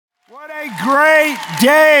A great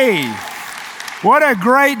day. What a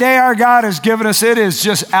great day our God has given us. It is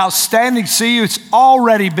just outstanding to see you. It's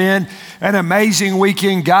already been an amazing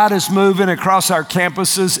weekend. God is moving across our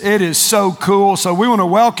campuses. It is so cool. So we want to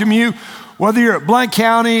welcome you, whether you're at Blount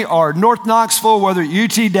County or North Knoxville, whether at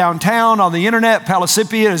UT downtown, on the internet,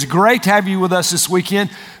 Palisippi. It is great to have you with us this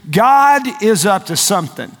weekend. God is up to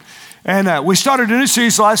something. And we started a new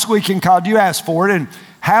series last weekend called You Asked For It. And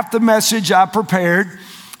half the message I prepared.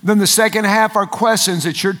 Then the second half are questions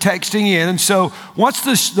that you're texting in. And so once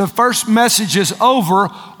the first message is over,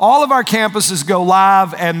 all of our campuses go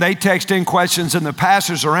live and they text in questions and the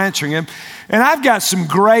pastors are answering them. And I've got some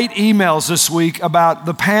great emails this week about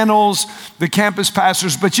the panels, the campus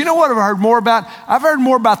pastors. But you know what I've heard more about? I've heard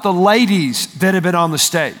more about the ladies that have been on the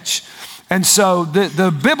stage. And so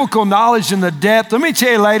the biblical knowledge and the depth, let me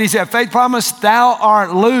tell you, ladies, at Faith Promise, thou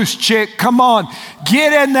art loose, chick. Come on,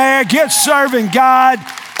 get in there, get serving God.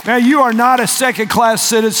 Now, you are not a second-class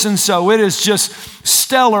citizen, so it is just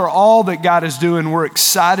stellar all that God is doing. We're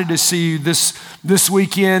excited to see you this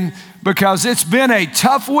weekend because it's been a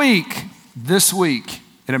tough week this week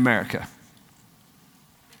in America.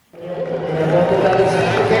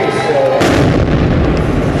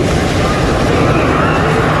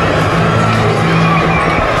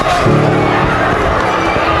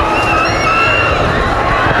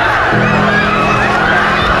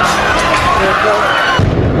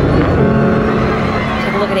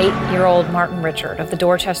 Eight-year-old Martin Richard of the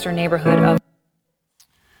Dorchester neighborhood of...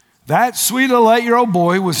 That sweet little 8-year-old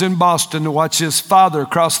boy was in Boston to watch his father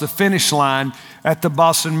cross the finish line at the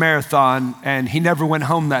Boston Marathon, and he never went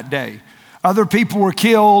home that day. Other people were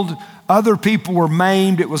killed. Other people were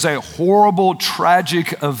maimed. It was a horrible,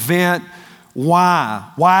 tragic event. Why?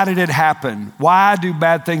 Why did it happen? Why do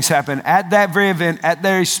bad things happen? At that very event, at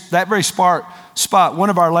that very spot, one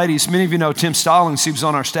of our ladies, many of you know Tim Stallings, he was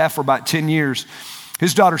on our staff for about 10 years.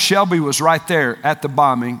 His daughter Shelby was right there at the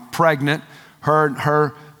bombing, pregnant. Her and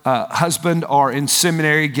her husband are in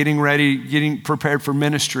seminary, getting ready, getting prepared for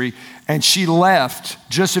ministry. And she left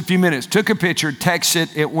just a few minutes, took a picture,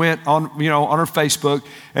 texted it. It went on, on her Facebook.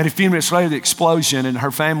 And a few minutes later, the explosion, and her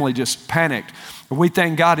family just panicked. And we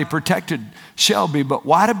thank God he protected Shelby. But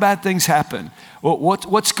why do bad things happen?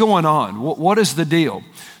 What's going on? What is the deal?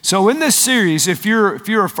 So in this series, if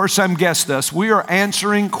you're a first-time guest with us, we are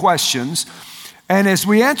answering questions. And as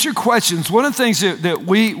we answer questions, one of the things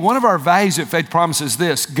one of our values at Faith Promise is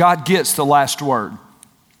this: God gets the last word.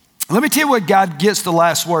 Let me tell you what God gets the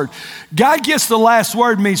last word. God gets the last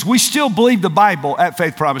word means we still believe the Bible at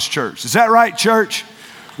Faith Promise Church. Is that right, church?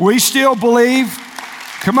 We still believe.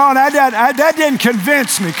 Come on, that didn't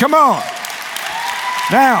convince me. Come on.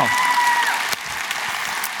 Now,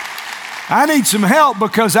 I need some help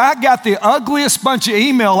because I got the ugliest bunch of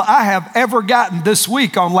email I have ever gotten this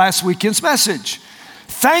week on last weekend's message.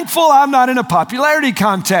 Thankful I'm not in a popularity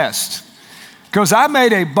contest because I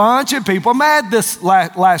made a bunch of people mad this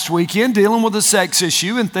last weekend dealing with a sex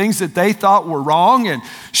issue and things that they thought were wrong and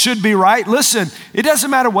should be right. Listen, it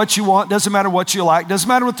doesn't matter what you want, doesn't matter what you like, doesn't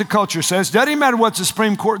matter what the culture says, doesn't even matter what the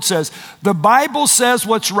Supreme Court says. The Bible says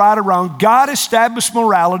what's right or wrong. God established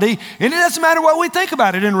morality, and it doesn't matter what we think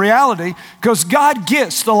about it in reality because God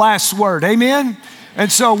gets the last word. Amen?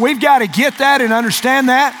 And so we've got to get that and understand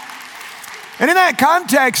that. And in that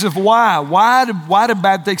context of why do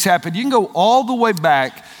bad things happen, you can go all the way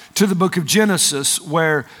back to the book of Genesis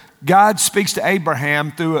where God speaks to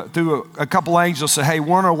Abraham through a couple angels, say, hey,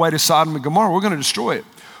 we're on our way to Sodom and Gomorrah, we're going to destroy it.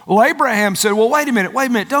 Well, Abraham said, well, wait a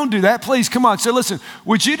minute, don't do that, please, come on. Say, listen,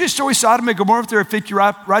 would you destroy Sodom and Gomorrah if there are 50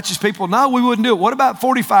 righteous people? No, we wouldn't do it. What about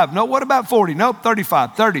 45? No, what about 40? Nope,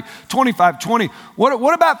 35, 30, 25, 20.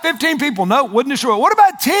 What about 15 people? No, wouldn't destroy it. What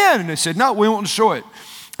about 10? And they said, no, we won't destroy it.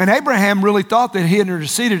 And Abraham really thought that he had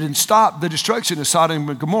interceded and stopped the destruction of Sodom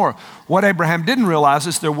and Gomorrah. What Abraham didn't realize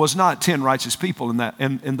is there was not 10 righteous people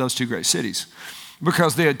in those two great cities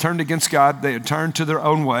because they had turned against God. They had turned to their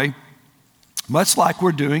own way, much like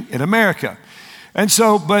we're doing in America. And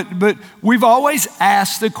so, but we've always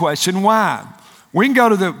asked the question, why? We can go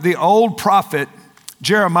to the old prophet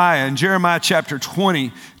Jeremiah. In Jeremiah chapter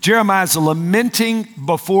 20, Jeremiah is lamenting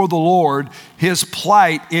before the Lord his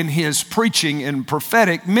plight in his preaching and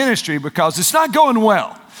prophetic ministry because it's not going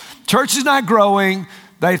well. Church is not growing.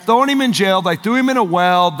 They thrown him in jail. They threw him in a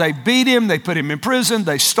well. They beat him. They put him in prison.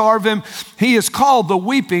 They starve him. He is called the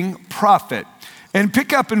weeping prophet. And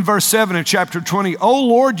pick up in verse 7 of chapter 20. Oh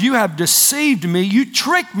Lord, you have deceived me. You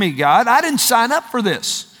tricked me, God. I didn't sign up for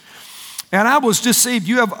this. And I was deceived.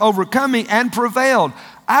 You have overcome me and prevailed.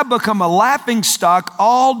 I become a laughing stock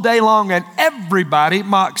all day long and everybody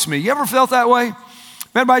mocks me. You ever felt that way?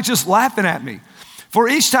 Everybody's just laughing at me. For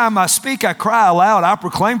each time I speak, I cry aloud. I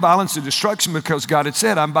proclaim violence and destruction because God had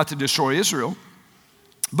said, I'm about to destroy Israel.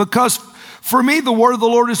 Because for me, the word of the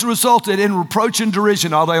Lord has resulted in reproach and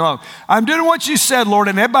derision all day long. I'm doing what you said, Lord,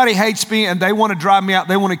 and everybody hates me and they want to drive me out.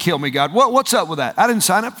 They want to kill me, God. What's up with that? I didn't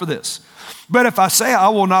sign up for this. But if I say I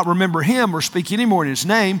will not remember him or speak anymore in his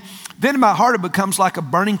name, then in my heart it becomes like a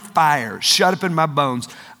burning fire shut up in my bones.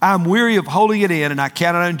 I'm weary of holding it in and I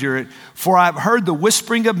cannot endure it. For I've heard the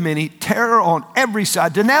whispering of many, terror on every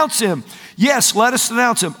side. Denounce him. Yes, let us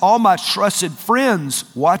denounce him. All my trusted friends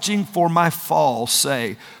watching for my fall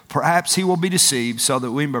say, perhaps he will be deceived so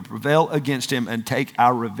that we may prevail against him and take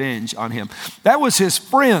our revenge on him. That was his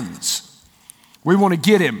friends. We want to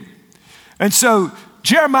get him. And so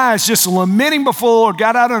Jeremiah is just lamenting before the Lord.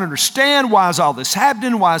 God, I don't understand. Why is all this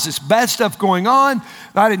happening? Why is this bad stuff going on?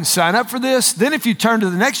 I didn't sign up for this. Then if you turn to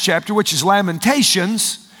the next chapter, which is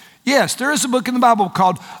Lamentations, yes, there is a book in the Bible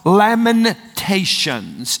called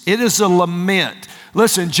Lamentations. It is a lament.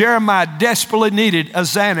 Listen, Jeremiah desperately needed a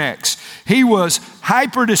Xanax. He was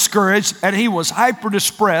hyper discouraged and he was hyper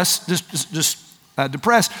depressed.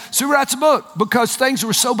 So he writes a book because things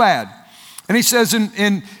were so bad. And he says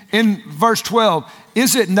in verse 12,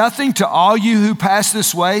 is it nothing to all you who pass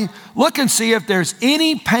this way? Look and see if there's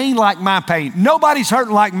any pain like my pain. Nobody's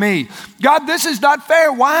hurting like me. God, this is not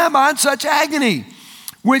fair. Why am I in such agony?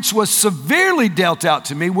 Which was severely dealt out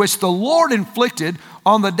to me, which the Lord inflicted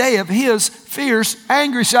on the day of his fierce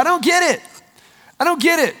anger. So I don't get it. I don't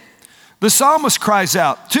get it. The psalmist cries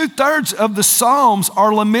out. 2/3 of the Psalms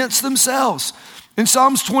are laments themselves. In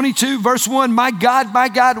Psalms 22, verse 1, my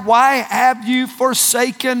God, why have you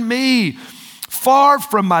forsaken me? Far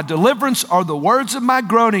from my deliverance are the words of my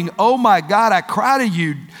groaning. Oh my God, I cry to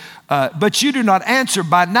you, but you do not answer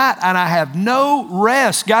by night, and I have no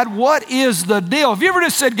rest. God, what is the deal? Have you ever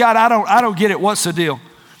just said, God, I don't get it. What's the deal?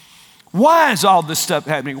 Why is all this stuff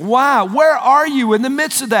happening? Why? Where are you in the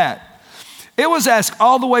midst of that? It was asked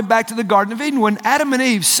all the way back to the Garden of Eden when Adam and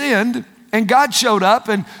Eve sinned. And God showed up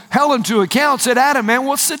and held him to account, said, Adam, man,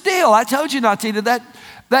 what's the deal? I told you not to eat of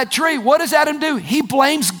that tree. What does Adam do? He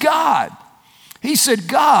blames God. He said,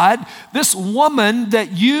 God, this woman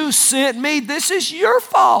that you sent me, this is your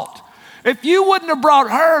fault. If you wouldn't have brought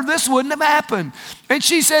her, this wouldn't have happened. And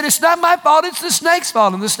she said, it's not my fault, it's the snake's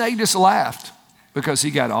fault. And the snake just laughed because he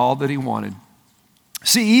got all that he wanted.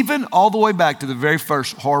 See, even all the way back to the very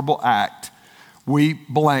first horrible act, we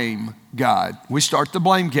blame God. We start the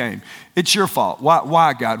blame game. It's your fault.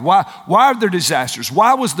 Why God? Why are there disasters?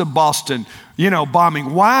 Why was the Boston,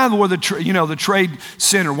 bombing? Why were the Trade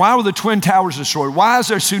Center? Why were the Twin Towers destroyed? Why is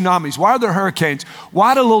there tsunamis? Why are there hurricanes?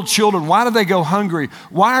 Why do little children, why do they go hungry?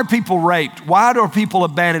 Why are people raped? Why are people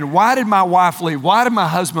abandoned? Why did my wife leave? Why did my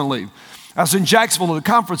husband leave? I was in Jacksonville at a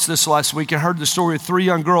conference this last week and heard the story of 3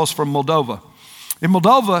 young girls from Moldova. In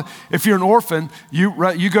Moldova, if you're an orphan,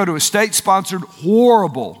 you go to a state-sponsored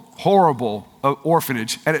horrible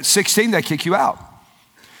orphanage, and at 16, they kick you out.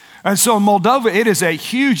 And so in Moldova, it is a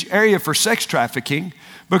huge area for sex trafficking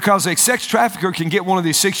because a sex trafficker can get one of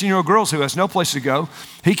these 16-year-old girls who has no place to go.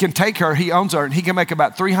 He can take her, he owns her, and he can make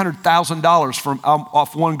about $300,000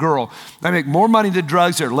 off one girl. They make more money than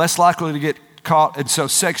drugs. They're less likely to get caught. And so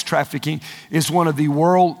sex trafficking is one of the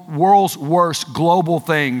world's worst global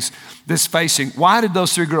things that's facing. Why did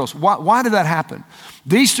those 3 girls, why did that happen?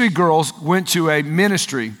 These 3 girls went to a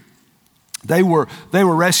ministry. They were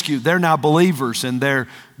rescued. They're now believers, and their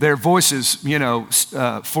voices,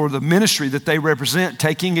 for the ministry that they represent,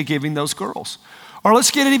 taking and giving those girls. Or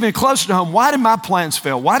let's get it even closer to home. Why did my plans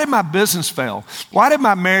fail? Why did my business fail? Why did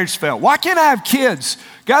my marriage fail? Why can't I have kids?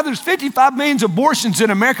 God, there's 55 million abortions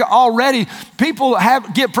in America already. People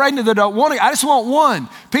get pregnant that don't want it. I just want one.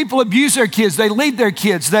 People abuse their kids. They leave their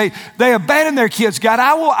kids. They abandon their kids. God,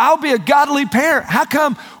 I'll be a godly parent. How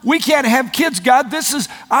come we can't have kids, God?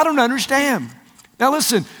 I don't understand. Now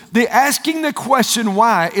listen, asking the question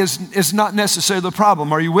why is not necessarily the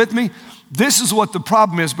problem. Are you with me? This is what the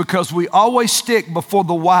problem is because we always stick before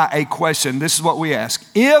the why a question. This is what we ask.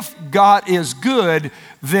 If God is good,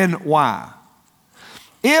 then why?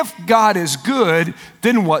 If God is good,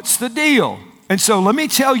 then what's the deal? And so let me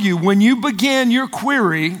tell you, when you begin your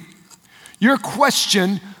query, your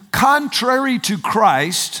question contrary to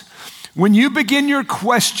Christ, when you begin your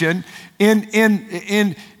question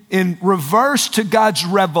in reverse to God's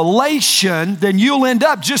revelation, then you'll end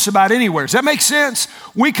up just about anywhere. Does that make sense?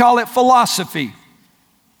 We call it philosophy.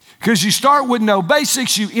 Because you start with no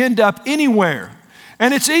basics, you end up anywhere.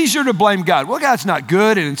 And it's easier to blame God. Well, God's not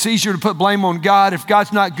good, and it's easier to put blame on God. If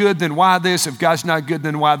God's not good, then why this? If God's not good,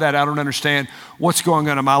 then why that? I don't understand what's going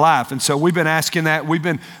on in my life. And so we've been asking that. We've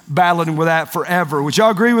been battling with that forever. Would y'all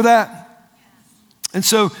agree with that? And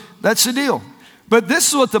so that's the deal. But this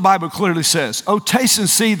is what the Bible clearly says. Oh, taste and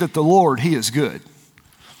see that the Lord, he is good.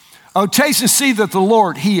 Oh, taste and see that the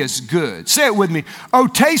Lord, he is good. Say it with me. Oh,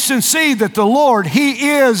 taste and see that the Lord,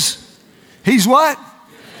 he's what?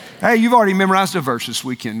 Hey, you've already memorized a verse this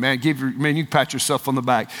weekend, man. You can pat yourself on the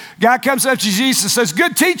back. Guy comes up to Jesus and says,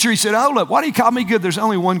 good teacher. He said, hold up, why do you call me good? There's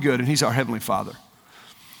only one good, and he's our Heavenly Father.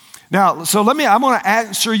 Now, so I'm going to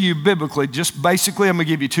answer you biblically. Just basically, I'm going to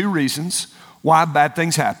give you two reasons why bad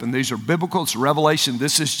things happen. These are biblical, it's revelation.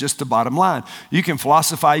 This is just the bottom line. You can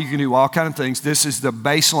philosophize, you can do all kinds of things. This is the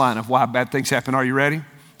baseline of why bad things happen. Are you ready?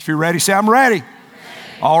 If you're ready, say, I'm ready.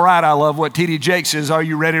 All right, I love what T.D. Jakes says. Are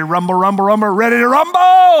you ready to rumble, rumble, rumble? Ready to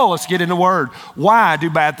rumble? Let's get in the word. Why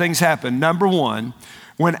do bad things happen? Number one,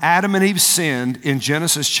 when Adam and Eve sinned in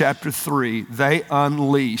Genesis chapter 3, they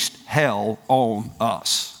unleashed hell on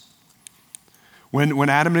us. When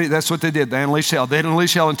Adam and Eve, that's what they did. They unleashed hell. They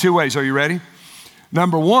unleashed hell in two ways. Are you ready?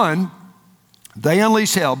 Number one, they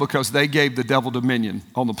unleashed hell because they gave the devil dominion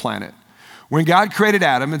on the planet. When God created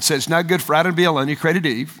Adam and said, it's not good for Adam to be alone, he created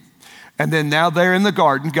Eve. And then now they're in the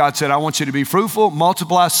garden. God said, I want you to be fruitful,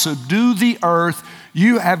 multiply, subdue the earth.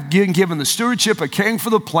 You have been given the stewardship of caring for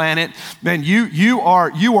the planet. Man, you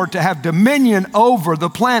are to have dominion over the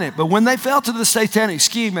planet. But when they fell to the satanic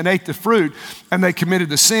scheme and ate the fruit and they committed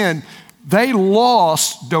the sin, they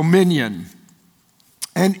lost dominion.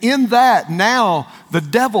 And in that, now the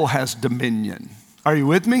devil has dominion. Are you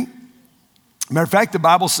with me? Matter of fact, the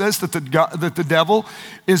Bible says that the devil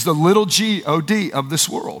is the little G-O-D of this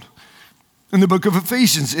world. In the book of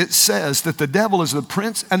Ephesians, it says that the devil is the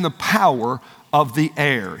prince and the power of the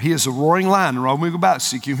air. He is a roaring lion, and roaming about,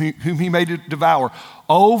 seeking whom he may devour.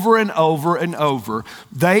 Over and over and over,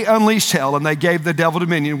 they unleashed hell and they gave the devil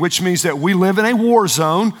dominion, which means that we live in a war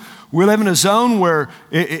zone. We live in a zone where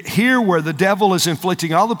where the devil is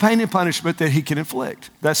inflicting all the pain and punishment that he can inflict.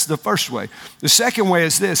 That's the first way. The second way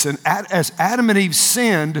is this, and as Adam and Eve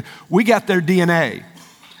sinned, we got their DNA,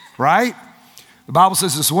 right? The Bible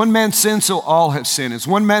says, as one man sinned, so all have sinned. As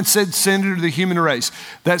one man sin into the human race.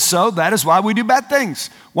 That's so, that is why we do bad things.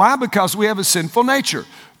 Why? Because we have a sinful nature.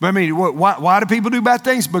 I mean, why do people do bad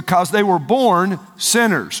things? Because they were born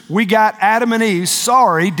sinners. We got Adam and Eve's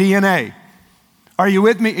sorry DNA. Are you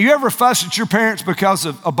with me? You ever fuss at your parents because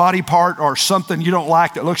of a body part or something you don't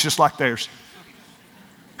like that looks just like theirs?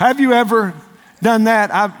 Have you ever done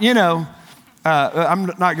that? I'm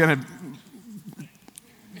not going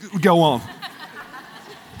to go on.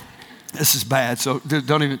 This is bad, so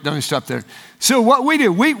don't even stop there. So what we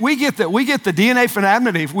do, we get the DNA from Adam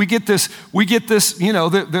and Eve. We get this,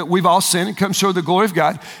 that we've all sinned and come short of the glory of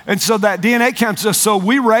God. And so that DNA comes to us. So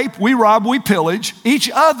we rape, we rob, we pillage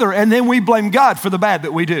each other, and then we blame God for the bad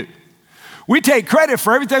that we do. We take credit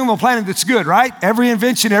for everything on the planet that's good, right? Every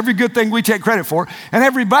invention, every good thing we take credit for, and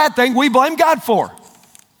every bad thing we blame God for.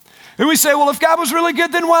 And we say, well, if God was really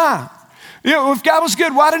good, then why? If God was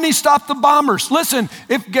good, why didn't he stop the bombers? Listen,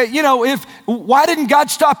 why didn't God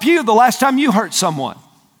stop you the last time you hurt someone?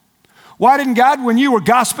 Why didn't God, when you were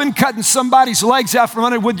gossiping, cutting somebody's legs out from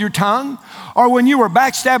under with your tongue? Or when you were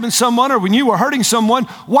backstabbing someone, or when you were hurting someone,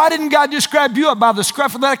 why didn't God just grab you up by the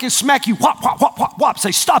scruff of the neck and smack you, whop, whop, whop, whop, whop, say,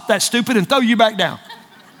 stop that stupid, and throw you back down?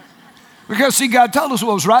 Because see, God told us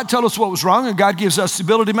what was right, told us what was wrong, and God gives us the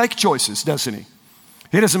ability to make choices, doesn't he?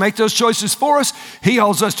 He doesn't make those choices for us. He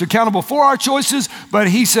holds us accountable for our choices, but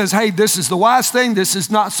he says, hey, this is the wise thing. This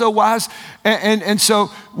is not so wise. And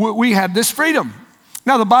so we have this freedom.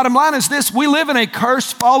 Now, the bottom line is this. We live in a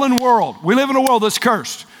cursed, fallen world. We live in a world that's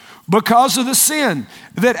cursed because of the sin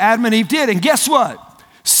that Adam and Eve did. And guess what?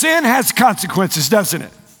 Sin has consequences, doesn't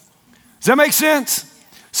it? Does that make sense?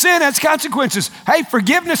 Sin has consequences. Hey,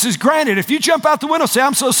 forgiveness is granted. If you jump out the window and say,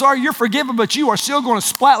 I'm so sorry, you're forgiven, but you are still going to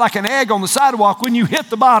splat like an egg on the sidewalk when you hit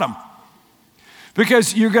the bottom.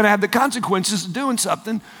 Because you're going to have the consequences of doing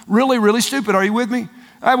something really, really stupid. Are you with me?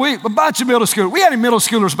 A bunch of middle schoolers. We had any middle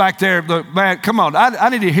schoolers back there? Man, come on. I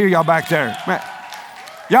need to hear y'all back there. Man,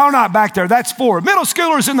 y'all not back there. That's 4. Middle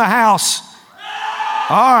schoolers in the house.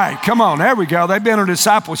 All right, come on. There we go. They've been on a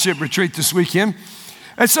discipleship retreat this weekend.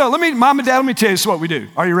 And so Mom and Dad, let me tell you this is what we do.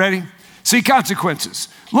 Are you ready? See, consequences.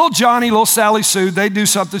 Little Johnny, little Sally Sue, they do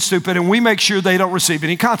something stupid and we make sure they don't receive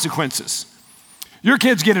any consequences. Your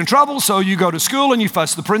kids get in trouble, so you go to school and you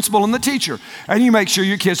fuss the principal and the teacher and you make sure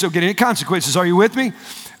your kids don't get any consequences. Are you with me?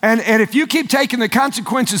 And if you keep taking the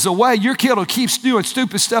consequences away, your kid will keep doing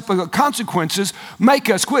stupid stuff, but consequences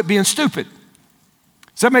make us quit being stupid.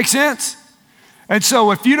 Does that make sense? And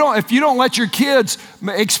so if you don't let your kids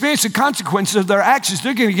experience the consequences of their actions,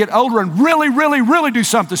 they're going to get older and really, really, really do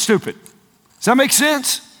something stupid. Does that make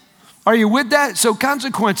sense? Are you with that? So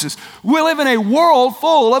consequences. We live in a world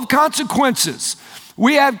full of consequences.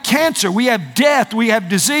 We have cancer, we have death, we have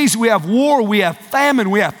disease, we have war, we have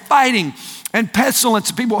famine, we have fighting and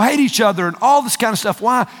pestilence. People hate each other and all this kind of stuff.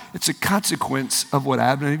 Why? It's a consequence of what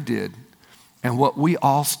Adam and Eve did and what we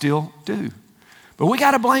all still do. But we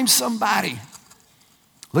got to blame somebody.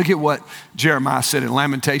 Look at what Jeremiah said in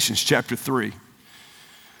Lamentations chapter 3.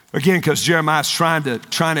 Again, because Jeremiah's trying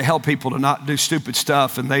to help people to not do stupid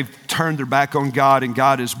stuff, and they've turned their back on God, and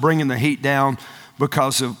God is bringing the heat down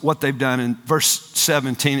because of what they've done. In verse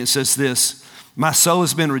 17, it says this: my soul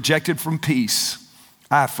has been rejected from peace.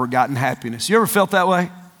 I have forgotten happiness. You ever felt that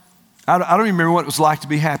way? I don't even remember what it was like to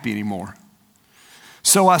be happy anymore.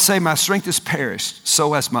 So I say, my strength is perished.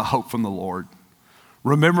 So has my hope from the Lord.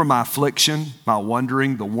 Remember my affliction, my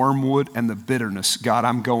wandering, the wormwood, and the bitterness, God,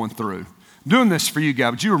 I'm going through. I'm doing this for you, God.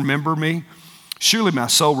 Would you remember me? Surely my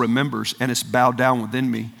soul remembers and is bowed down within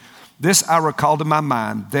me. This I recall to my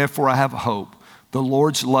mind, therefore I have hope. The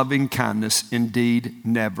Lord's loving kindness indeed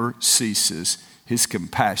never ceases. His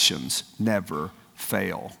compassions never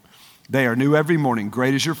fail. They are new every morning.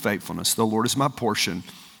 Great is your faithfulness. The Lord is my portion,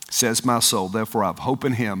 says my soul. Therefore I have hope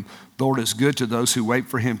in him. The Lord is good to those who wait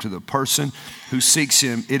for him, to the person who seeks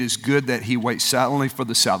him. It is good that he waits silently for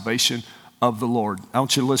the salvation of the Lord. I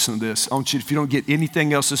want you to listen to this. I want you, if you don't get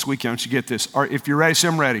anything else this weekend, I want you to get this. Or if you're ready, say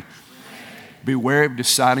I'm ready. Beware of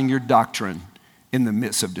deciding your doctrine in the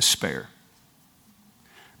midst of despair.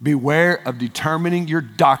 Beware of determining your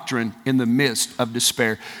doctrine in the midst of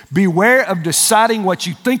despair. Beware of deciding what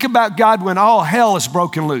you think about God when all hell is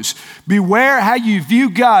broken loose. Beware how you view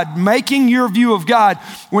God, making your view of God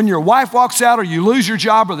when your wife walks out, or you lose your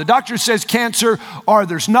job, or the doctor says cancer, or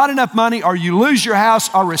there's not enough money, or you lose your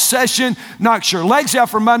house, or recession knocks your legs out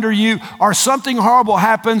from under you, or something horrible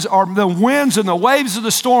happens, or the winds and the waves of the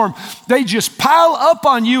storm, they just pile up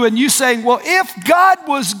on you, and you saying, well, if God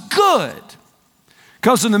was good.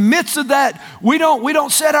 Because in the midst of that, we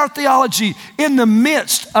don't set our theology in the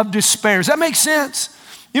midst of despair. Does that make sense?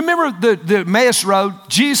 You remember the Emmaus Road?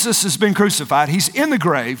 Jesus has been crucified. He's in the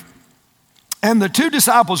grave. And the two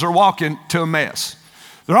disciples are walking to Emmaus.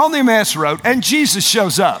 They're on the Emmaus Road, and Jesus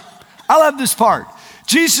shows up. I love this part.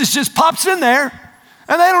 Jesus just pops in there,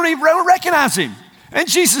 and they don't even recognize him. And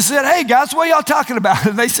Jesus said, hey, guys, what are y'all talking about?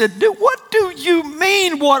 And they said, dude, what do you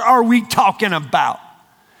mean, what are we talking about?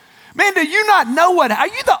 Man, do you not know what? Are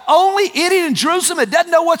you the only idiot in Jerusalem that doesn't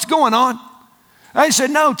know what's going on? And he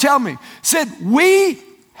said, no, tell me. He said, we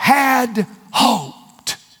had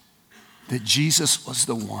hoped that Jesus was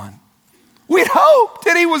the one. We'd hoped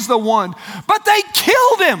that he was the one, but they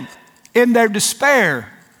killed him. In their despair,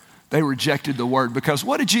 they rejected the word, because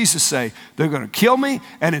what did Jesus say? They're going to kill me,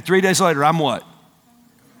 and then 3 days later, I'm what?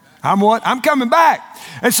 I'm what? I'm coming back.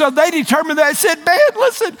 And so they determined that and said, man,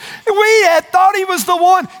 listen, we had thought he was the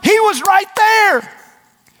one. He was right there.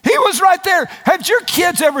 He was right there. Have your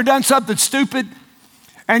kids ever done something stupid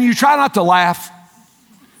and you try not to laugh?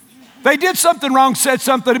 They did something wrong, said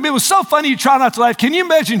something. It was so funny you try not to laugh. Can you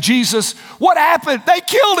imagine Jesus? What happened? They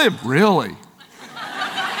killed him. Really?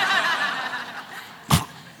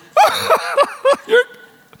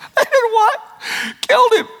 They did what?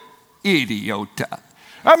 Killed him. Idiota.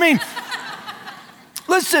 I mean,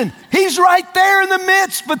 listen, he's right there in the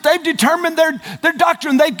midst, but they've determined their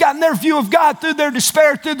doctrine. They've gotten their view of God through their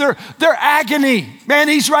despair, through their agony. Man,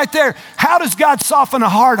 he's right there. How does God soften a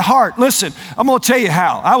hard heart? Listen, I'm going to tell you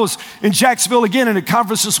how. I was in Jacksonville again in a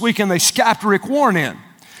conference this weekend. They Skyped Rick Warren in.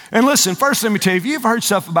 And listen, first let me tell you, if you've heard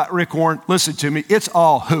stuff about Rick Warren, listen to me, it's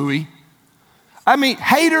all hooey. I mean,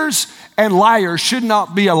 haters and liars should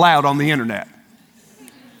not be allowed on the internet.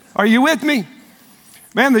 Are you with me?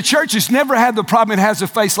 Man, the church has never had the problem it has to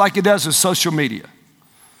face like it does with social media.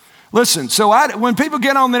 Listen, so when people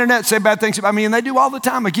get on the internet and say bad things about me, and they do all the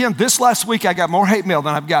time, again, this last week I got more hate mail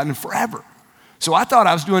than I've gotten in forever. So I thought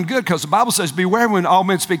I was doing good because the Bible says, beware when all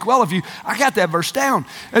men speak well of you. I got that verse down.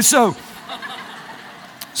 And so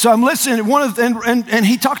I'm listening, and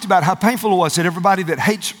he talked about how painful it was that everybody that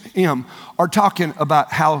hates him are talking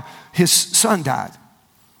about how his son died.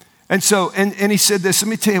 And so, and he said this, let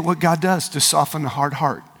me tell you what God does to soften a hard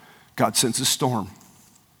heart. God sends a storm.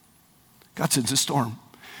 God sends a storm.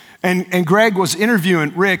 And Greg was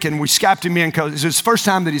interviewing Rick, and we Skyped him in because it was his first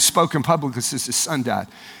time that he's spoken publicly since his son died.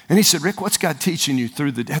 And he said, Rick, what's God teaching you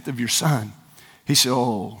through the death of your son? He said,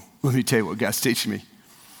 oh, let me tell you what God's teaching me.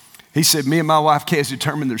 He said, me and my wife Kay has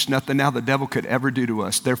determined there's nothing now the devil could ever do to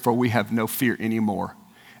us. Therefore, we have no fear anymore.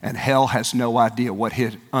 And hell has no idea what he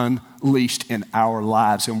unleashed in our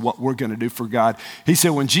lives and what we're going to do for God. He said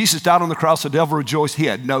when Jesus died on the cross, the devil rejoiced. He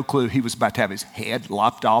had no clue he was about to have his head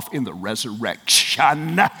lopped off in the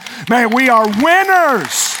resurrection. Man, we are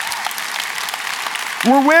winners.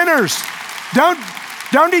 We're winners.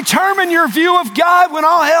 Don't determine your view of God when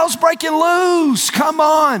all hell's breaking loose. Come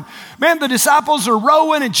on. Man, the disciples are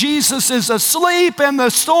rowing and Jesus is asleep and the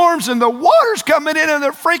storms and the water's coming in and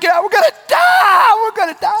they're freaking out. We're going to die. We're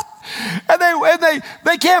going to die. And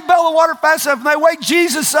they can't bail the water fast enough and they wake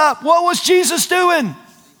Jesus up. What was Jesus doing?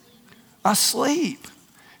 Asleep.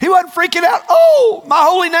 He wasn't freaking out. Oh, my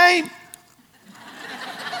holy name.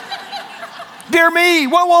 Dear me,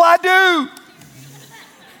 what will I do?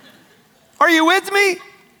 Are you with me?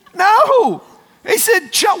 No. He said,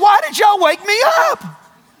 why did y'all wake me up?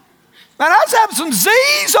 Man, I was having some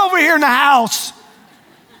Z's over here in the house.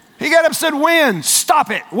 He got up and said, wind,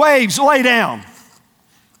 stop it. Waves, lay down.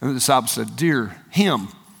 And the disciples said, dear him,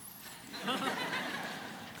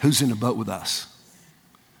 who's in the boat with us?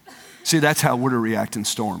 See, that's how we're to react in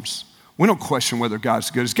storms. We don't question whether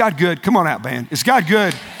God's good. Is God good? Come on out, band. Is God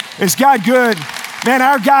good? Is God good? Man,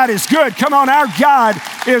 our God is good. Come on, our God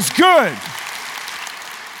is good.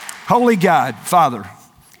 Holy God, Father,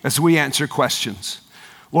 as we answer questions,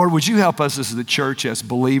 Lord, would you help us as the church, as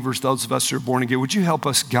believers, those of us who are born again, would you help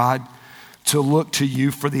us, God, to look to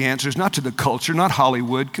you for the answers, not to the culture, not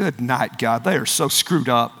Hollywood. Good night, God. They are so screwed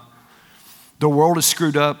up. The world is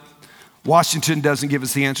screwed up. Washington doesn't give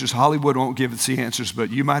us the answers. Hollywood won't give us the answers,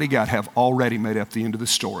 but you, mighty God, have already made up the end of the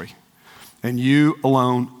story. And you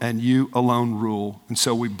alone rule. And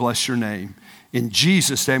so we bless your name. In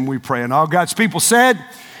Jesus' name we pray. And all God's people said,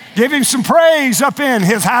 give him some praise up in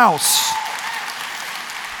his house.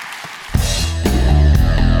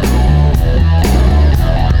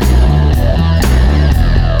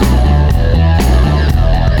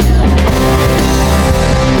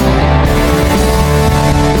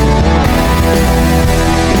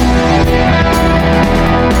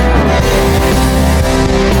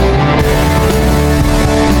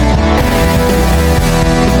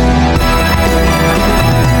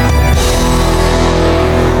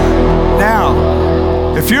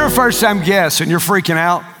 If you're a first-time guest and you're freaking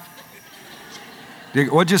out,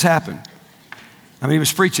 what just happened? I mean, he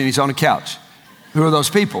was preaching. He's on the couch. Who are those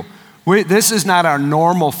people? This is not our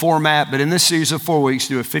normal format, but in this series of 4 weeks,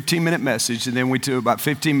 do a 15-minute message, and then we do about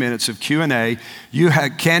 15 minutes of Q&A. You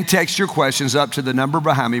can text your questions up to the number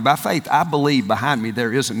behind me. By faith, I believe behind me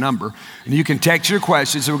there is a number. And you can text your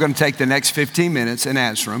questions, and we're going to take the next 15 minutes and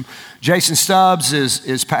answer them. Jason Stubbs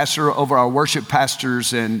is pastor over our worship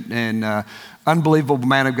pastors and unbelievable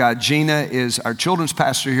man of God. Gina is our children's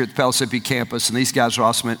pastor here at the Pellissippi campus, and these guys are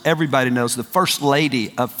awesome. And everybody knows the first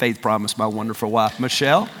lady of Faith Promise, my wonderful wife,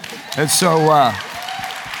 Michelle. And so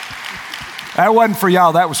that wasn't for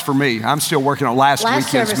y'all, that was for me. I'm still working on last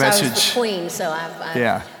weekend's message. I was the queen, so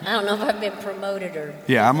I don't know if I've been promoted or...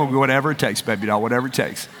 Yeah, I'm going to go whatever it takes, baby doll, whatever it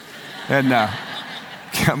takes. And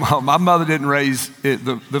come on, my mother didn't raise,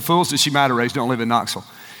 the fools that she might have raised don't live in Knoxville.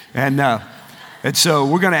 And so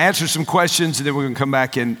we're going to answer some questions, and then we're going to come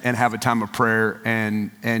back and have a time of prayer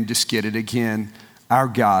and just get it again. Our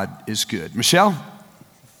God is good. Michelle?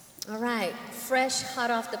 All right. Fresh, hot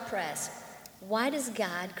off the press. Why does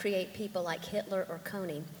God create people like Hitler or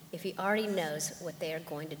Coney if he already knows what they are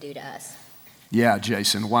going to do to us? Yeah,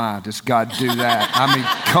 Jason, why does God do that? I mean,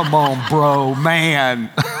 come on, bro, man.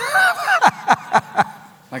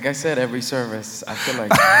 Like I said, every service, I feel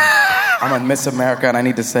like I'm on Miss America and I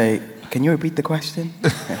need to say, can you repeat the question?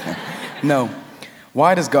 No.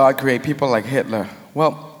 Why does God create people like Hitler?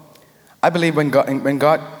 Well, I believe when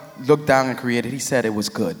God looked down and created, he said it was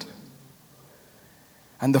good.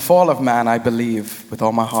 And the fall of man, I believe, with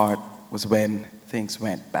all my heart, was when things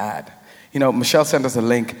went bad. You know, Michelle sent us a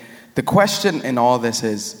link. The question in all this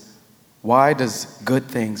is, why does good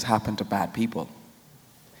things happen to bad people?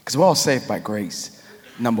 Because we're all saved by grace,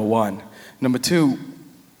 number one. Number two,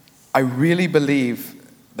 I really believe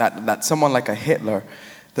that someone like a Hitler,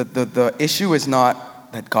 the issue is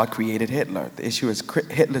not that God created Hitler. The issue is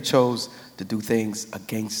Hitler chose to do things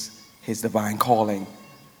against his divine calling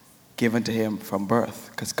given to him from birth.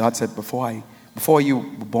 Because God said, before you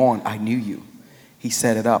were born, I knew you. He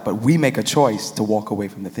set it up. But we make a choice to walk away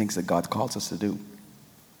from the things that God calls us to do.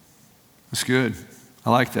 That's good. I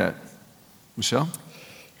like that. Michelle?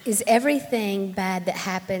 Is everything bad that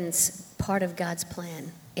happens part of God's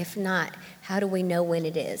plan? If not, how do we know when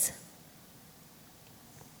it is?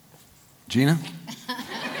 Gina?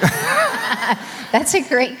 That's a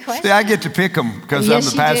great question. See, I get to pick them because Yes,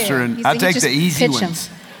 I'm the pastor, do. and You I think take you the just easy pitch 'em. ones.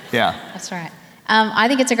 Yeah. That's right. I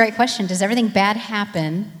think it's a great question. Does everything bad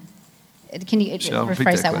happen? Can you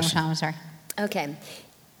rephrase that one more time? I'm sorry. Okay.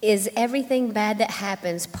 Is everything bad that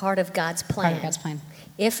happens part of God's plan? Part of God's plan.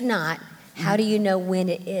 If not, how do you know when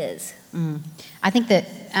it is? I think that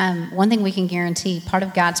one thing we can guarantee, part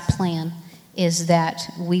of God's plan is that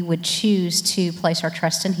we would choose to place our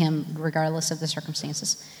trust in Him regardless of the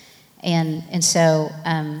circumstances. And so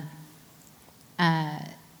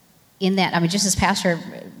in that, I mean, just as Pastor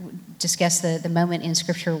discussed the moment in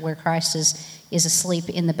Scripture where Christ is asleep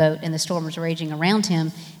in the boat and the storm is raging around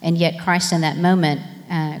Him, and yet Christ in that moment,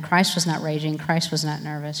 Christ was not raging, Christ was not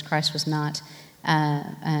nervous, Christ was not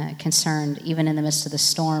concerned, even in the midst of the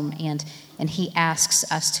storm, and He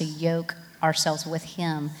asks us to yoke ourselves with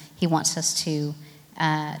Him. He wants us to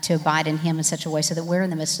abide in Him in such a way so that we're in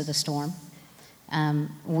the midst of the storm.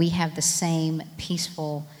 We have the same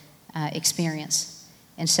peaceful experience,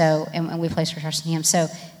 and we place our trust in Him. So,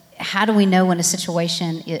 how do we know when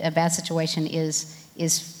a bad situation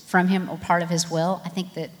is from Him or part of His will? I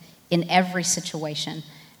think that in every situation,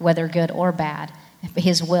 whether good or bad,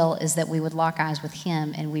 His will is that we would lock eyes with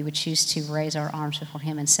Him and we would choose to raise our arms before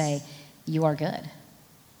Him and say, "You are good."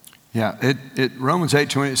 Yeah, Romans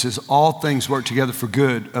 8:20, it says, all things work together for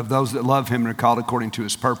good of those that love Him and are called according to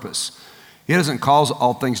His purpose. He doesn't cause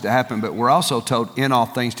all things to happen, but we're also told in all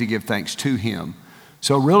things to give thanks to Him.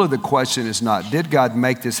 So really the question is not, did God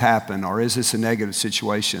make this happen, or is this a negative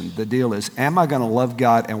situation? The deal is, am I going to love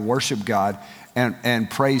God and worship God and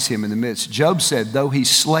praise Him in the midst? Job said, though He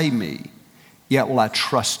slay me, yet will I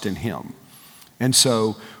trust in Him. And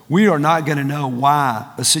so we are not going to know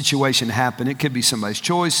why a situation happened. It could be somebody's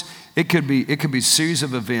choice. It could be a series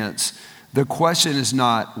of events. The question is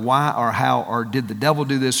not why or how or did the devil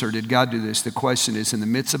do this or did God do this. The question is, in the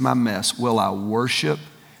midst of my mess, will I worship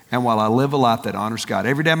and while I live a life that honors God?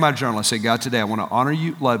 Every day in my journal, I say, God, today I want to honor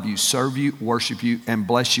you, love you, serve you, worship you, and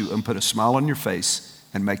bless you and put a smile on your face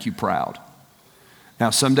and make you proud. Now,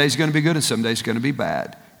 some days are going to be good and some days are going to be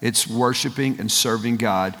bad. It's worshiping and serving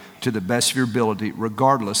God to the best of your ability,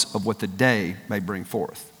 regardless of what the day may bring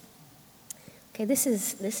forth. Okay, this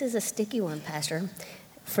is a sticky one, Pastor,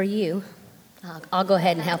 for you. I'll go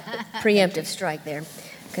ahead and help preemptive strike there,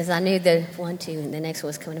 because I knew the 1, 2, and the next one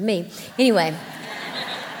was coming to me. Anyway.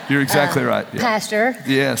 You're exactly right. Yeah. Pastor.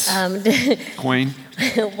 Yes. Queen.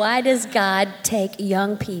 Why does God take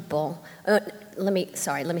young people? Let me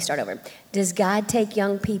start over. Does God take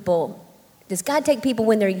people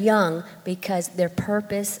when they're young because their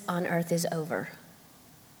purpose on earth is over?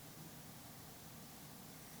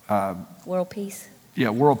 World peace? Yeah,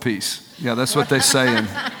 world peace. Yeah, that's what they say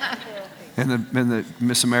in the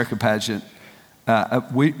Miss America pageant.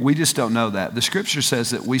 We just don't know that. The Scripture says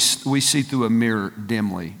that we see through a mirror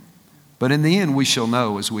dimly, but in the end we shall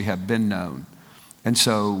know as we have been known. And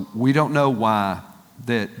so we don't know why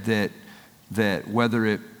that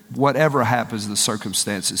whatever happens, the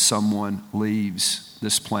circumstances, someone leaves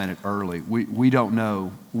this planet early. We don't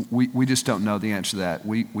know. We just don't know the answer to that.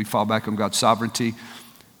 We fall back on God's sovereignty.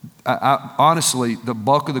 I honestly, the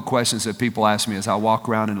bulk of the questions that people ask me as I walk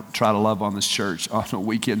around and try to love on this church on a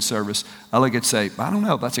weekend service, I look and say, I don't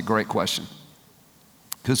know, that's a great question.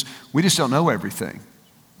 Because we just don't know everything.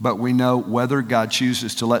 But we know whether God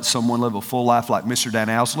chooses to let someone live a full life like Mr. Dan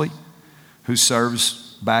Owsley, who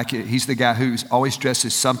serves back, he's the guy who's always dressed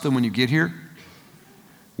as something when you get here.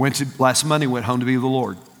 Last Monday, went home to be with the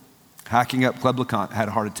Lord. Hiking up Club LeConte, had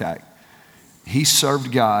a heart attack. He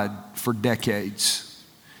served God for decades.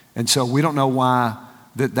 And so we don't know why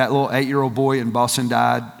that little 8-year-old boy in Boston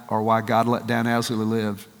died, or why God let Dan Owsley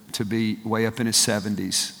live to be way up in his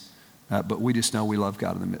 70s. But we just know we love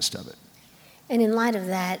God in the midst of it. And in light of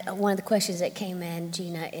that, one of the questions that came in,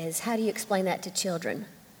 Gina, is how do you explain that to children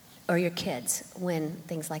or your kids when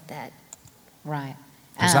things like that? Right.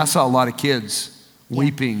 Because I saw a lot of kids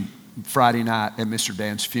weeping Friday night at Mr.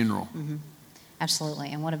 Dan's funeral. Mm-hmm.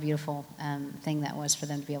 Absolutely. And what a beautiful thing that was for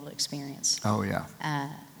them to be able to experience. Oh, yeah.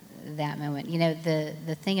 That moment. You know,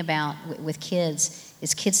 the thing about with kids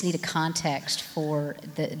is kids need a context for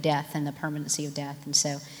the death and the permanency of death. And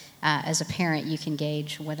so as a parent, you can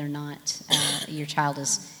gauge whether or not your child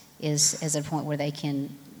is at a point where they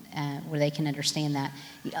can understand that.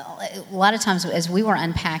 A lot of times, as we were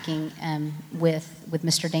unpacking with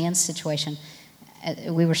Mr. Dan's situation,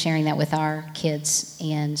 we were sharing that with our kids,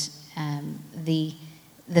 and the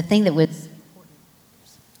thing that was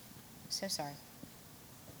so sorry.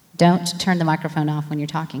 Don't turn the microphone off when you're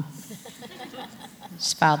talking.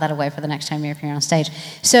 Just file that away for the next time you're here on stage.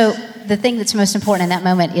 So the thing that's most important in that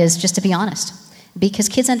moment is just to be honest. Because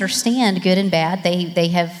kids understand good and bad. They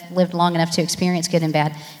have lived long enough to experience good and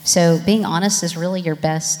bad. So being honest is really your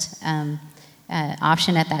best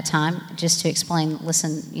option at that time, just to explain,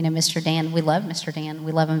 listen, Mr. Dan, we love Mr. Dan.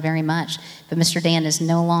 We love him very much. But Mr. Dan is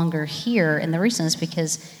no longer here. And the reason is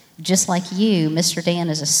because just like you, Mr. Dan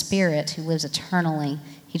is a spirit who lives eternally.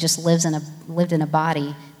 He just lived in a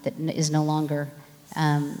body that is no longer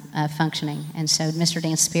functioning. And so Mr.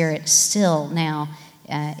 Dan's spirit still now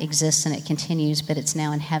exists, and it continues, but it's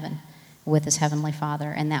now in heaven with his heavenly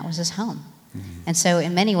Father, and that was his home. Mm-hmm. And so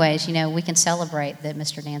in many ways, we can celebrate that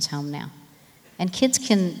Mr. Dan's home now. And kids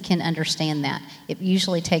can understand that. It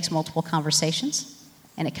usually takes multiple conversations,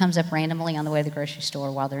 and it comes up randomly on the way to the grocery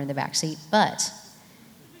store while they're in the back seat, but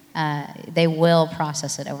they will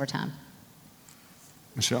process it over time.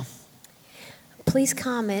 Michelle? Please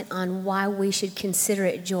comment on why we should consider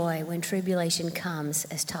it joy when tribulation comes,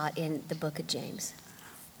 as taught in the book of James.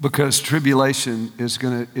 Because tribulation is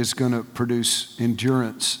going to produce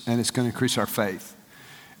endurance, and it's going to increase our faith.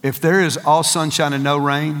 If there is all sunshine and no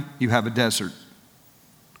rain, you have a desert.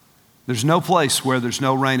 There's no place where there's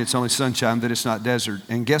no rain, it's only sunshine, that it's not desert.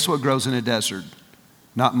 And guess what grows in a desert?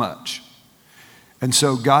 Not much. And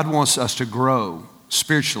so God wants us to grow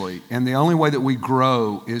spiritually. And the only way that we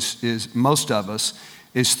grow is most of us,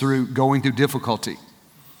 is through going through difficulty.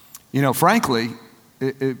 Frankly,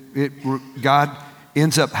 God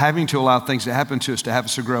ends up having to allow things to happen to us to have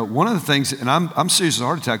us to grow. One of the things, and I'm serious as a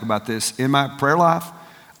heart attack about this, in my prayer life,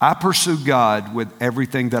 I pursue God with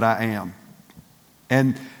everything that I am.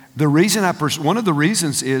 And the reason one of the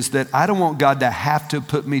reasons is that I don't want God to have to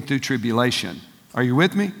put me through tribulation. Are you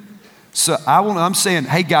with me? So I'm saying,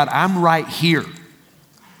 hey God, I'm right here.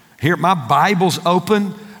 Here, my Bible's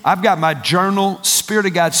open. I've got my journal. Spirit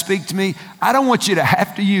of God, speak to me. I don't want you to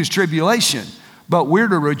have to use tribulation, but we're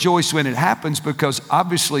to rejoice when it happens, because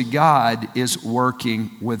obviously God is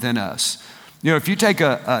working within us. If you take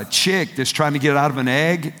a chick that's trying to get out of an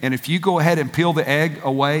egg, and if you go ahead and peel the egg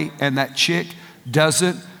away and that chick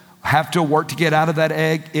doesn't have to work to get out of that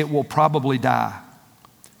egg, it will probably die.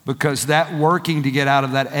 Because that working to get out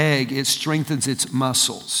of that egg, it strengthens its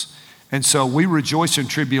muscles. And so we rejoice in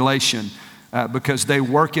tribulation because they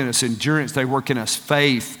work in us endurance, they work in us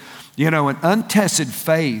faith. An untested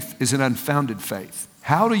faith is an unfounded faith.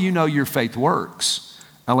 How do you know your faith works?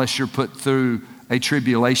 Unless you're put through a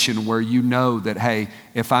tribulation where you know that, hey,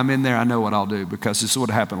 if I'm in there, I know what I'll do, because this is what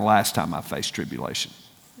happened last time I faced tribulation.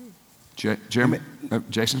 Jeremy?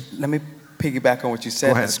 Jason? Let me piggyback on what you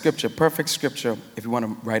said. The scripture, perfect scripture, if you want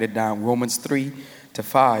to write it down, Romans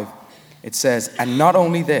 3-5. It says, and not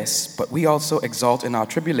only this, but we also exult in our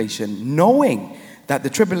tribulation, knowing that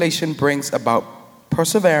the tribulation brings about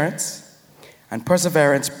perseverance, and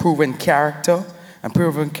perseverance proven character, and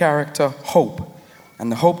proven character hope.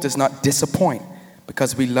 And the hope does not disappoint,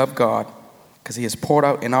 because we love God, because he has poured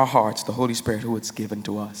out in our hearts the Holy Spirit who is given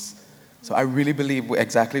to us. So I really believe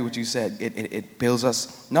exactly what you said. It builds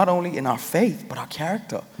us not only in our faith, but our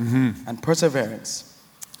character and perseverance.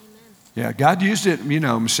 Yeah, God used it.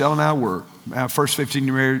 Michelle and I were, first 15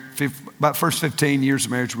 years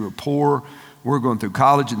of marriage, we were poor. We were going through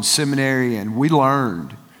college and seminary, and we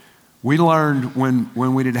learned when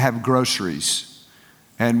we didn't have groceries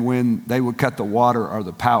and when they would cut the water or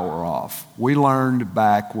the power off. We learned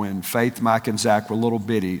back when Faith, Mike, and Zach were little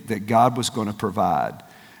bitty that God was going to provide.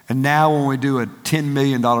 And now when we do a $10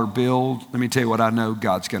 million build, let me tell you what I know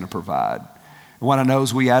God's going to provide. And what I know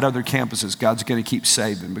is we add other campuses, God's going to keep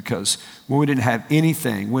saving, because when we didn't have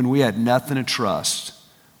anything, when we had nothing to trust,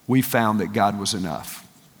 we found that God was enough.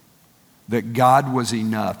 That God was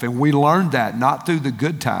enough. And we learned that not through the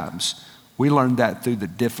good times, we learned that through the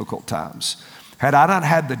difficult times. Had I not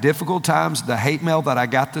had the difficult times, the hate mail that I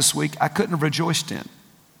got this week, I couldn't have rejoiced in.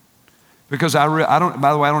 Because I don't,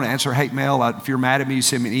 by the way, I don't answer hate mail. If you're mad at me, you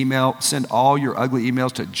send me an email. Send all your ugly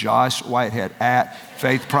emails to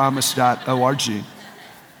joshwhitehead@faithpromise.org.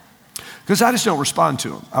 Because I just don't respond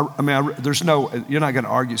to them. You're not going to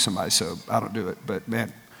argue somebody, so I don't do it. But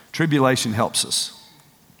man, tribulation helps us.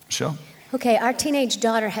 Michelle? Okay, our teenage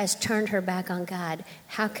daughter has turned her back on God.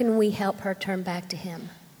 How can we help her turn back to him?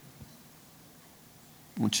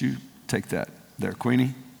 Won't you take that there,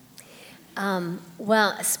 Queenie?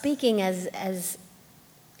 Well, speaking as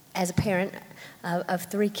a parent of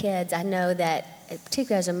 3 kids, I know that,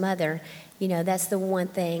 particularly as a mother, that's the one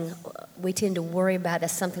thing we tend to worry about.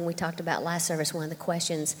 That's something we talked about last service. One of the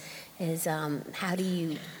questions is how do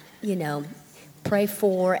you, pray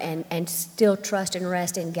for and still trust and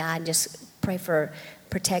rest in God, and just pray for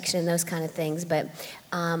protection and those kind of things. But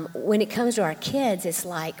when it comes to our kids, it's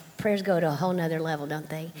like prayers go to a whole nother level, don't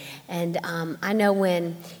they? And I know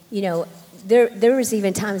when, there was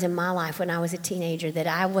even times in my life when I was a teenager that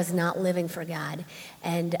I was not living for God.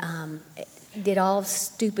 And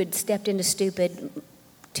stepped into stupid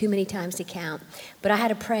too many times to count. But I had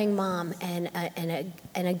a praying mom and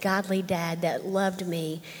a godly dad that loved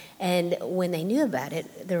me. And when they knew about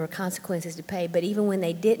it, there were consequences to pay. But even when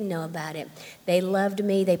they didn't know about it, they loved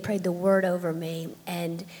me. They prayed the word over me.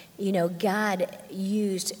 And, God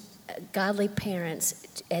used godly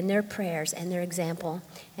parents and their prayers and their example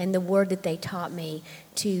and the word that they taught me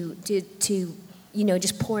to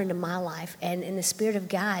just pour into my life. And the Spirit of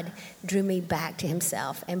God drew me back to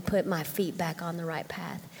Himself and put my feet back on the right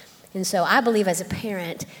path. And so I believe as a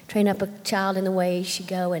parent, train up a child in the way he should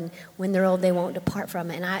go, and when they're old, they won't depart from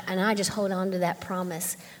it. And I just hold on to that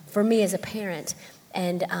promise for me as a parent.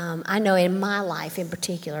 And I know in my life in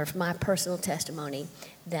particular, from my personal testimony,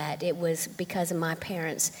 that it was because of my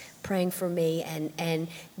parents praying for me and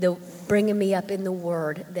the bringing me up in the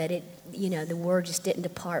Word that the Word just didn't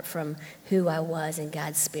depart from who I was, and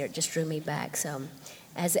God's Spirit just drew me back. So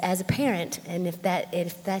as a parent, and if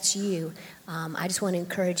that's you, I just want to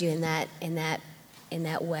encourage you in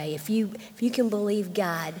that way. If you can believe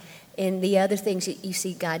God in the other things that you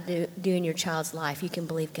see God do in your child's life, you can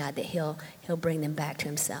believe God that He'll bring them back to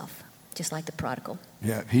Himself, just like the prodigal.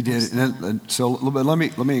 Yeah, He did. And so let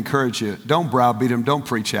me encourage you. Don't browbeat them. Don't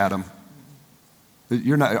preach at them.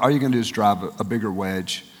 You're not. All you're going to do is drive a bigger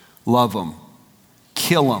wedge. Love them.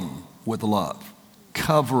 Kill them with love.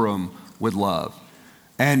 Cover them with love.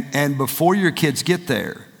 And before your kids get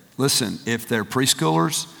there, listen, if they're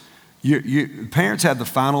preschoolers, parents have the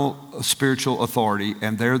final spiritual authority,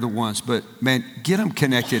 and they're the ones. But man, get them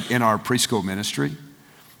connected in our preschool ministry.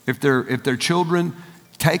 If they're children,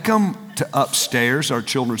 take them to upstairs, our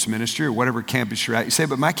children's ministry, or whatever campus you're at. You say,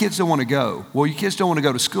 but my kids don't want to go. Well, your kids don't want to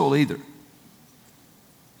go to school either.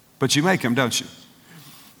 But you make them, don't you?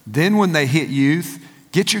 Then when they hit youth,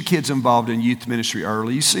 get your kids involved in youth ministry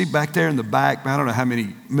early. You see back there in the back, I don't know how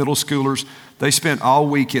many middle schoolers, they spent all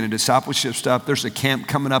weekend in discipleship stuff. There's a camp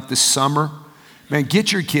coming up this summer. Man,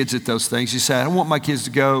 get your kids at those things. You say, I don't want my kids to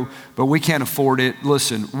go, but we can't afford it.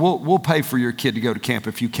 Listen, we'll pay for your kid to go to camp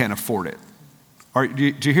if you can't afford it.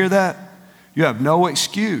 Do you hear that? You have no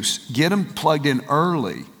excuse. Get them plugged in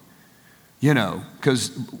early, because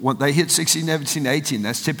when they hit 16, 17, 18,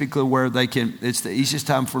 that's typically where it's the easiest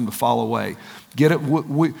time for them to fall away. Get it.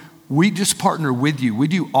 We just partner with you. We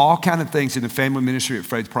do all kind of things in the family ministry at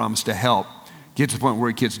Faith Promise to help get to the point where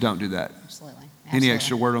your kids don't do that. Absolutely. Any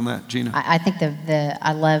extra word on that, Gina? I think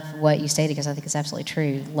I love what you stated, because I think it's absolutely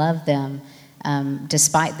true. Love them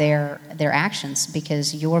despite their actions,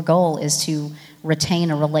 because your goal is to retain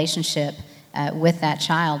a relationship with that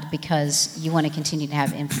child, because you want to continue to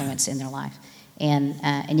have influence in their life.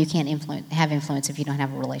 And you can't have influence if you don't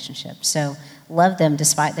have a relationship. So love them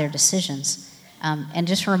despite their decisions. And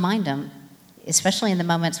just remind them, especially in the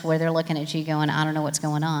moments where they're looking at you going, I don't know what's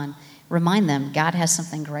going on, remind them God has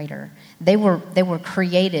something greater. They were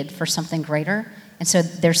created for something greater. And so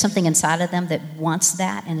there's something inside of them that wants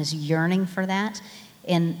that and is yearning for that.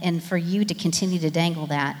 And for you to continue to dangle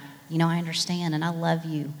that, I understand and I love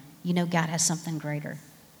you. God has something greater.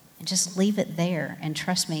 And just leave it there. And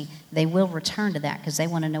trust me, they will return to that, because they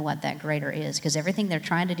want to know what that greater is. Because everything they're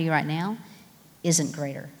trying to do right now isn't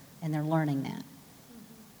greater. And they're learning that.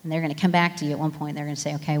 And they're going to come back to you at one point. They're going to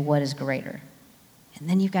say, okay, what is greater? And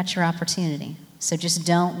then you've got your opportunity. So just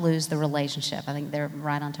don't lose the relationship. I think they're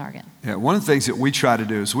right on target. Yeah, one of the things that we try to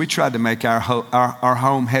do is we try to make our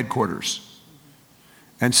home headquarters.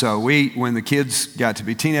 And so when the kids got to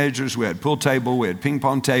be teenagers, we had pool table, we had ping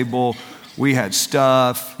pong table, we had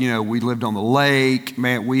stuff, we lived on the lake.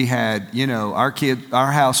 Man, we had,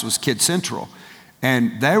 our house was Kid Central.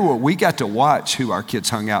 And we got to watch who our kids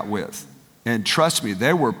hung out with. And trust me,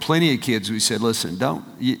 there were plenty of kids we said, listen,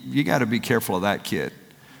 you got to be careful of that kid.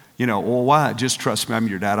 Well, why? Just trust me, I'm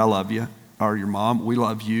your dad, I love you. Or your mom, we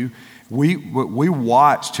love you. We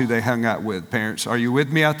watched who they hung out with. Parents, are you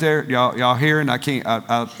with me out there? Y'all hearing?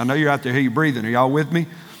 I know you're out there, hear you breathing. Are y'all with me?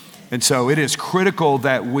 And so it is critical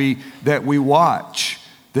that we watch,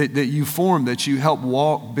 that you form, that you help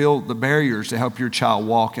build the barriers to help your child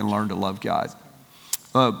walk and learn to love God.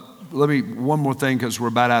 One more thing, because we're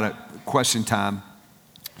about out of question time.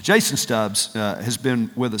 Jason Stubbs has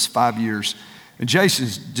been with us 5 years. And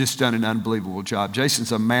Jason's just done an unbelievable job.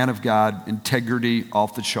 Jason's a man of God, integrity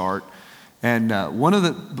off the chart. And one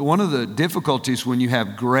of the difficulties when you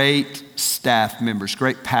have great staff members,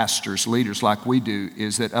 great pastors, leaders like we do,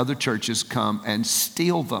 is that other churches come and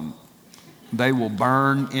steal them. They will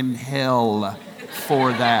burn in hell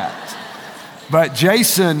for that. But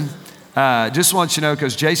Jason, just want you to know,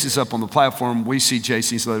 because Jason's up on the platform, we see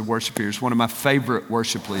Jason's led worship here. He's one of my favorite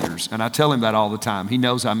worship leaders. And I tell him that all the time. He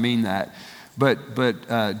knows I mean that.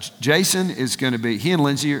 But Jason is going to be, he and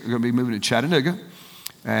Lindsay are going to be moving to Chattanooga,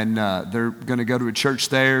 and they're going to go to a church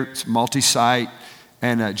there. It's multi-site,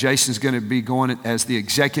 and Jason's going to be going as the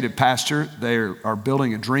executive pastor. They are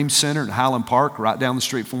building a dream center in Highland Park, right down the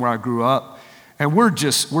street from where I grew up. And we're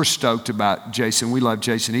stoked about Jason. We love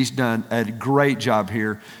Jason. He's done a great job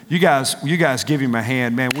here. You guys give him a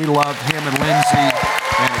hand, man. We love him and Lindsay,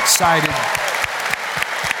 and excited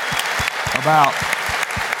about.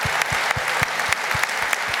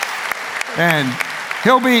 And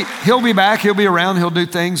he'll be back. He'll be around. He'll do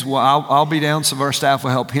things. Well, I'll be down. Some of our staff will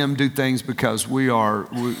help him do things because Michelle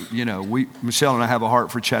and I have a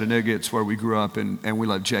heart for Chattanooga. It's where we grew up, and we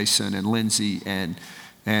love Jason and Lindsay, and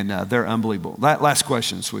they're unbelievable. Last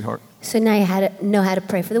question, sweetheart. So now you know how to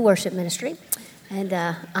pray for the worship ministry. And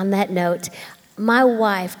on that note, my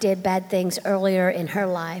wife did bad things earlier in her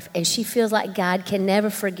life, and she feels like God can never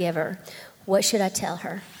forgive her. What should I tell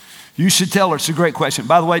her? You should tell her. It's a great question.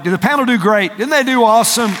 By the way, did the panel do great? Didn't they do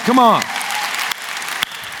awesome? Come on.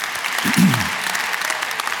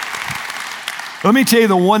 Let me tell you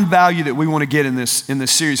the one value that we want to get in this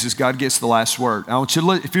series is God gets the last word. I want you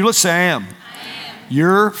to if you let's say I am.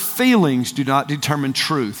 Your feelings do not determine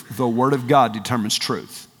truth. The word of God determines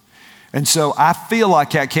truth. And so I feel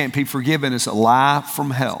like I can't be forgiven is a lie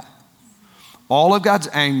from hell. All of God's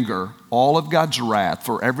anger, all of God's wrath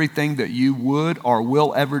for everything that you would or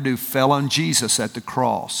will ever do fell on Jesus at the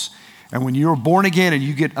cross. And when you are born again and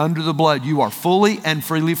you get under the blood, you are fully and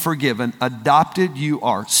freely forgiven, adopted, you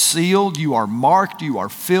are sealed, you are marked, you are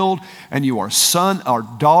filled, and you are son or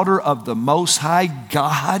daughter of the Most High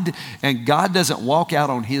God. And God doesn't walk out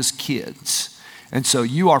on his kids. And so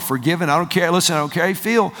you are forgiven. I don't care. Listen, I don't care how you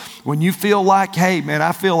feel. When you feel like, hey, man,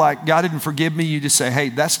 I feel like God didn't forgive me, you just say, hey,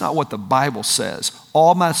 that's not what the Bible says.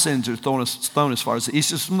 All my sins are thrown as far as the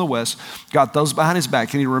east is from the west. God throws behind his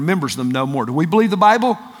back and he remembers them no more. Do we believe the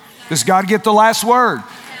Bible? Does God get the last word?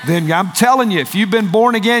 Then I'm telling you, if you've been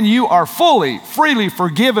born again, you are fully, freely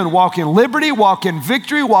forgiven. Walk in liberty, walk in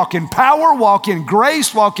victory, walk in power, walk in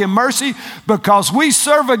grace, walk in mercy, because we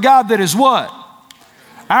serve a God that is what?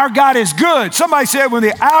 Our God is good. Somebody said with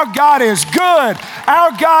me, our God is good.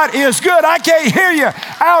 Our God is good. I can't hear you.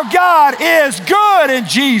 Our God is good in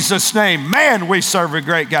Jesus' name. Man, we serve a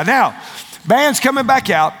great God. Now, band's coming back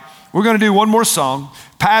out. We're going to do one more song.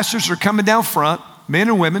 Pastors are coming down front, men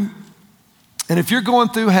and women. And if you're going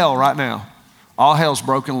through hell right now, all hell's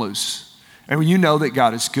broken loose. And when you know that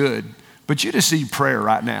God is good, but you just need prayer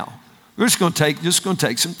right now. We're just going to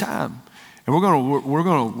take some time. And we're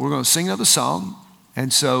going to sing another song.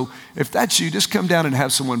 And so if that's you, just come down and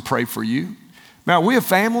have someone pray for you. Now, are we a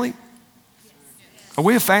family? Are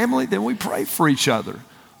we a family? Then we pray for each other.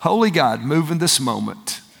 Holy God, move in this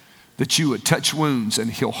moment that you would touch wounds and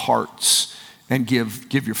heal hearts and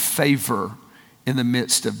give your favor in the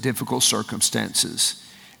midst of difficult circumstances.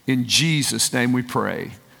 In Jesus' name we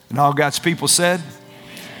pray. And all God's people said,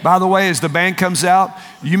 by the way, as the band comes out,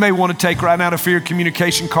 you may want to take right now to fill your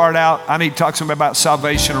communication card out. I need to talk to somebody about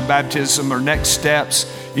salvation or baptism or next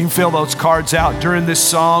steps. You can fill those cards out during this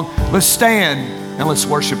song. Let's stand and let's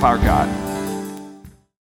worship our God.